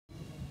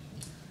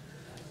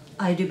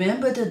I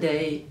remember the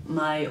day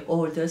my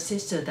older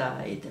sister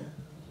died.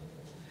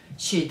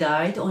 She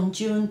died on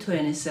June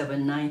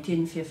 27,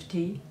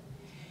 1950,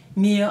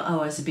 mere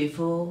hours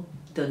before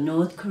the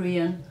North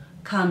Korean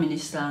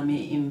Communist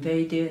Army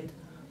invaded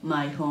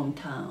my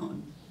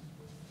hometown.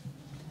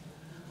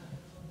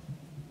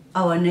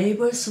 Our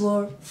neighbors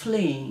were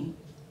fleeing,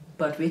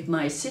 but with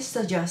my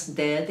sister just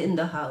dead in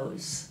the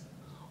house,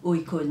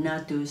 we could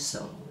not do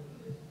so.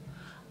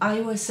 I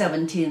was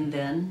 17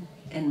 then,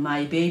 and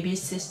my baby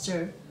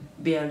sister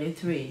barely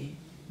 3.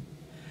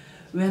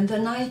 When the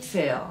night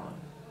fell,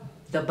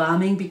 the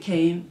bombing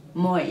became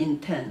more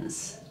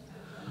intense.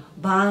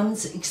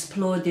 Bombs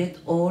exploded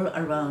all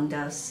around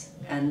us,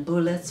 and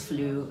bullets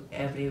flew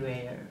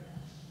everywhere.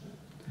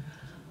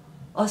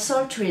 A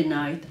sultry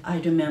night, I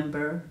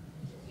remember,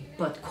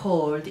 but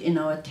cold in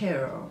our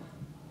terror.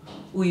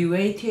 We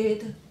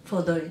waited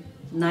for the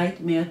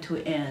nightmare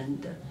to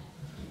end,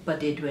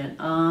 but it went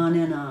on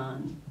and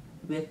on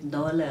with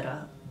no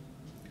let-up.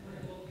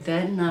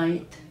 That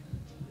night,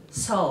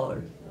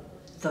 Seoul,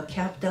 the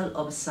capital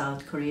of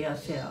South Korea,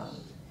 fell.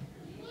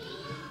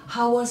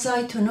 How was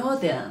I to know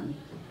then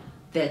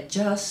that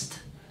just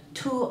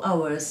 2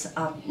 hours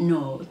up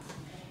north,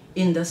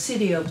 in the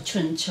city of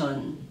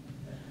Chuncheon,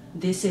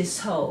 this is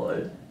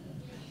Seoul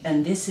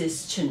and this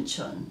is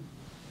Chuncheon,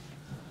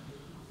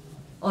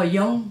 a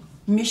young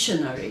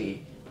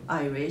missionary,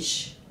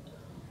 Irish,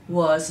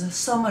 was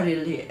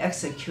summarily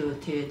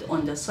executed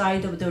on the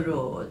side of the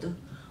road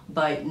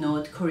by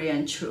North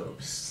Korean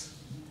troops.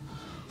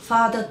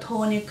 Father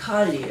Tony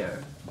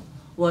Collier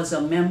was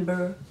a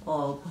member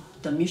of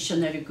the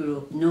missionary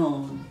group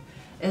known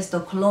as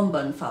the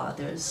Columban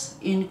Fathers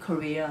in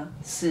Korea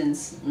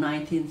since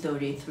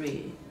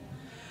 1933.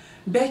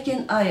 Back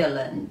in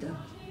Ireland,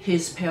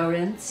 his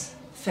parents,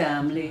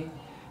 family,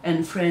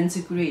 and friends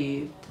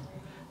grieved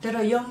that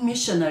a young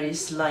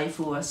missionary's life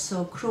was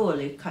so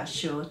cruelly cut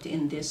short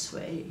in this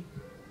way.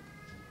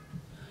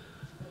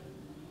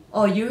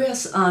 A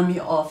U.S. Army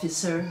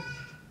officer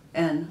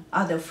and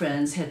other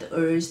friends had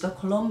urged the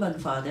Columban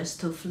Fathers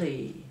to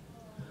flee,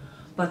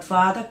 but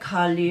Father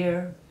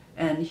Collier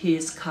and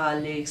his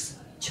colleagues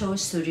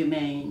chose to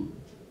remain.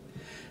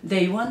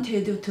 They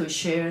wanted to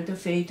share the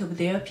fate of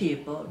their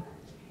people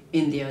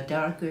in their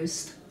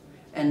darkest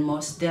and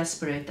most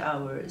desperate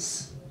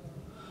hours.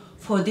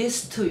 For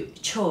this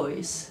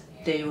choice,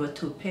 they were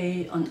to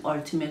pay an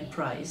ultimate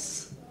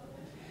price.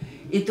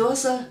 It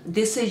was a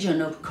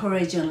decision of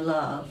courage and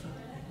love,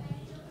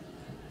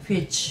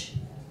 which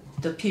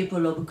the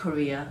people of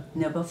Korea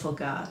never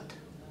forgot.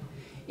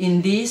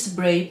 In these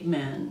brave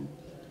men,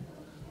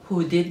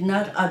 who did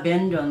not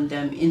abandon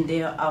them in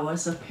their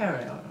hours of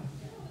peril,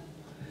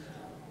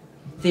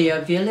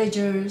 their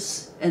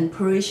villagers and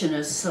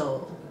parishioners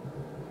saw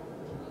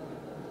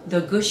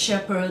the Good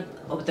Shepherd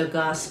of the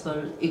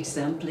Gospel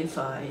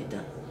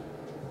exemplified.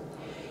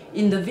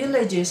 In the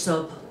villages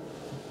of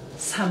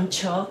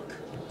Samcheok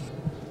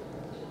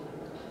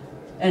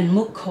and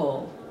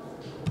Mukho,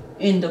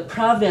 in the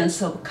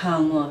province of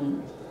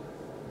Gangwon,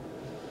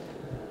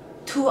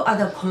 2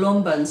 other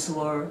Columbans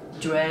were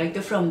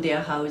dragged from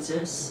their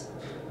houses,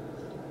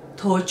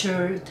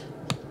 tortured,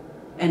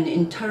 and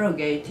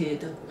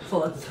interrogated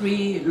for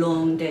 3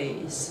 long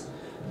days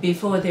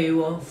before they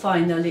were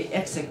finally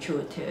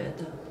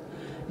executed.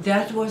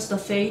 That was the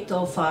fate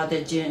of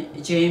Father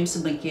James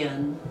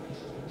McGinn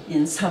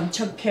in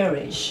Samcheok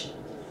Parish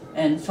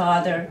and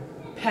Father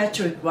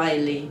Patrick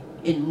Riley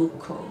in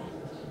Mukho.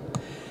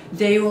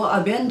 They were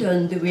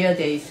abandoned where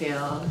they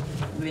fell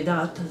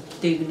without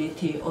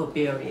dignity or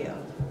burial.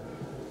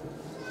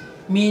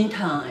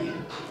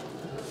 Meantime,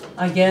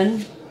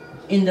 again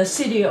in the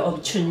city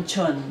of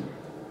Chuncheon,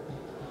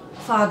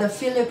 Father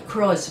Philip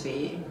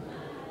Crosby,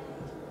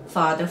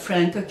 Father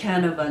Frank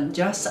Canavan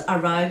just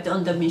arrived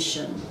on the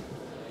mission,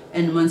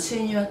 and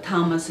Monsignor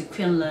Thomas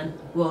Quinlan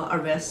were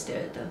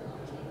arrested.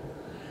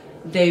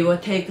 They were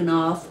taken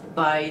off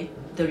by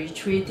the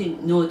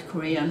retreating North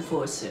Korean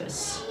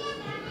forces.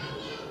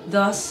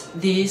 Thus,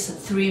 these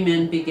 3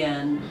 men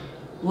began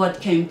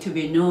what came to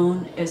be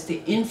known as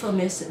the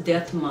infamous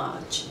Death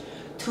March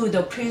to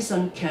the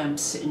prison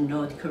camps in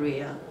North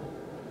Korea.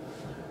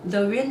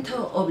 The winter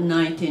of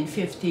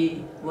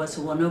 1950 was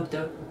one of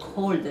the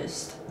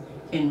coldest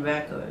in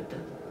record.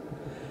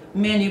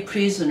 Many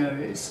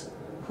prisoners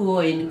who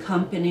were in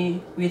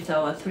company with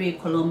our 3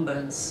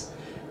 Columbans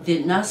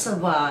did not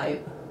survive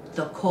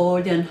the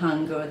cold and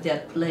hunger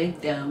that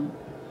plagued them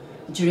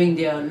during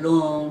their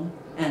long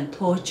and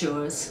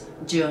tortuous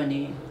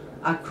journey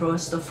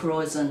across the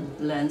frozen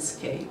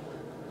landscape.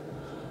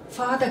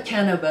 Father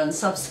Canavan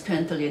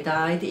subsequently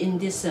died in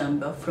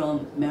December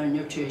from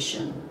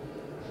malnutrition.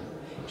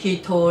 He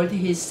told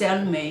his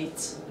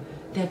cellmates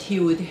that he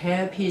would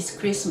have his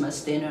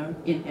Christmas dinner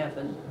in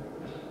heaven.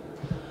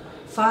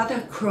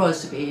 Father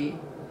Crosby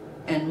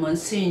and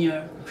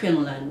Monsignor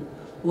Quinlan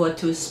were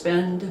to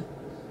spend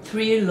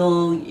 3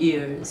 long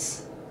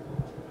years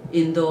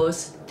in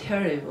those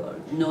terrible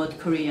North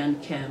Korean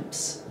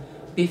camps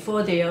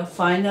before their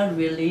final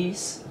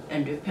release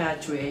and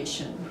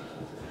repatriation.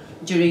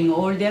 During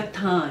all that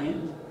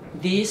time,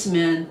 these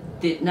men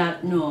did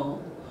not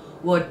know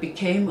what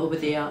became of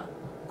their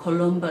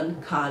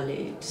Columban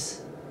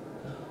colleagues.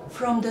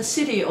 From the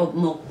city of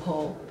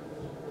Mokpo,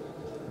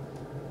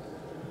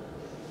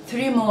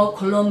 3 more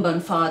Columban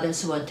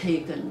fathers were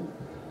taken: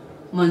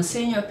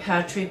 Monsignor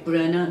Patrick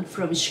Brennan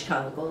from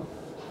Chicago,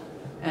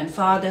 and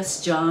Fathers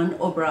John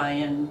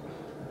O'Brien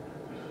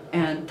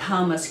and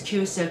Thomas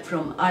Cusack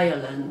from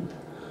Ireland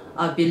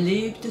are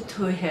believed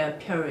to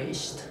have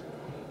perished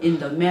in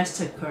the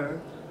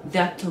massacre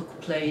that took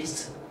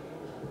place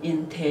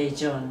in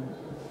Daejeon.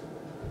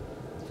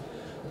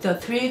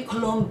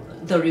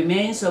 The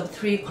remains of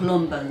 3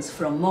 Columbans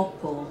from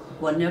Mokpo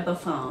were never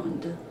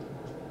found.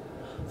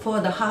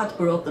 For the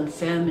heartbroken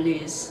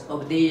families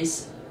of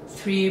these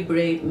 3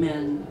 brave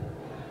men,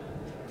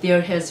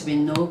 there has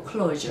been no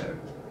closure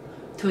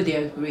to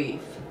their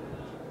grief.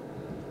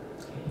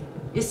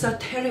 It's a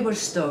terrible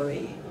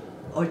story,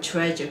 a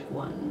tragic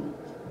one.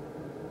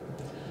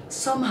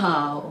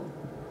 Somehow,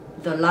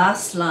 the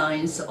last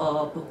lines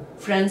of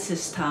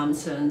Francis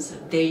Thompson's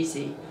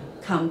Daisy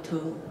come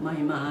to my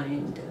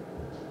mind.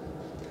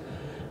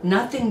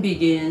 Nothing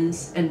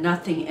begins and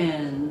nothing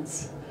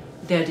ends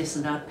that is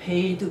not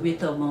paid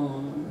with a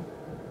moan.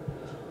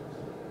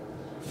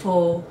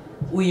 For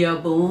we are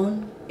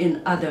born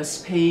in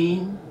others'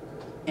 pain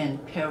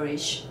and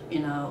perish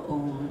in our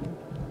own.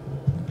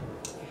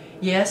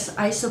 Yes,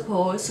 I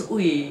suppose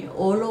we,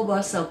 all of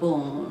us, are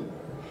born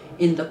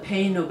in the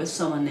pain of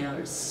someone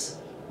else.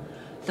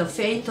 The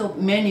fate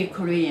of many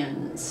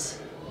Koreans,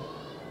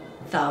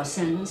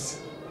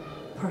 thousands,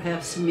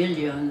 perhaps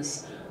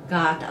millions,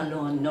 God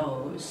alone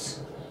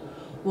knows,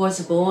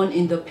 was born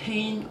in the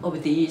pain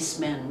of these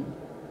men,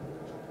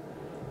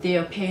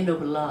 their pain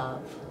of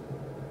love.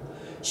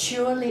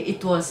 Surely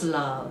it was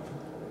love,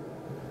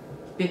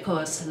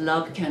 because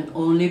love can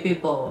only be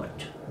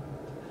bought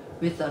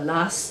with the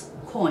last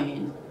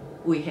coin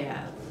we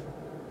have.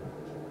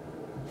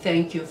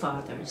 Thank you,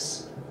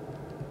 fathers.